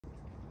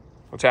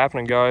What's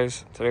happening,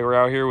 guys? Today we're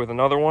out here with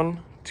another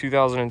one,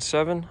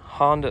 2007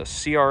 Honda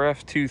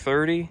CRF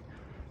 230.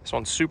 This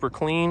one's super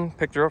clean.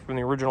 Picked her up from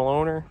the original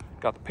owner.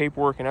 Got the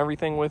paperwork and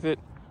everything with it.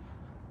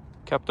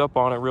 Kept up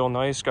on it real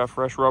nice. Got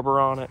fresh rubber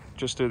on it.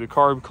 Just did a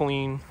carb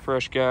clean,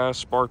 fresh gas,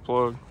 spark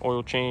plug,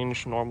 oil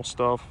change, normal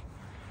stuff.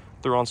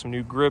 Threw on some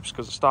new grips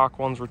because the stock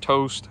ones were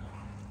toast.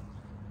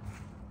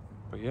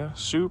 But yeah,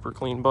 super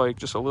clean bike.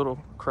 Just a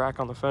little crack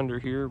on the fender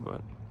here,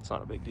 but it's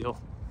not a big deal.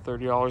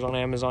 $30 on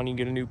Amazon, you can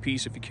get a new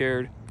piece if you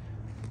cared.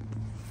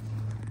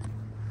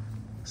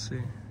 Let's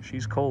see,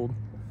 she's cold.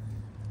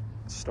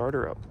 Let's start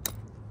her up.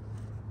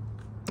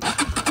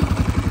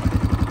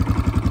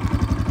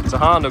 It's a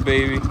Honda,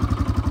 baby.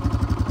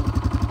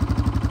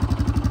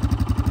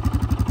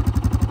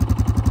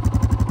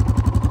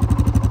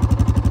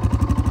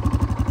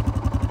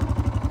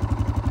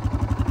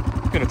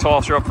 Gonna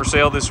toss her up for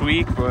sale this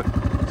week, but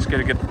just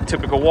gotta get the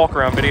typical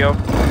walk-around video.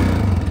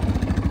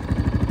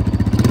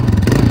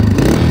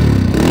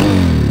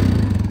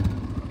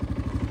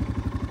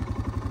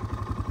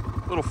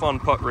 Little fun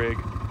putt rig.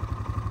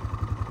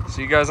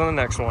 See you guys on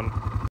the next one.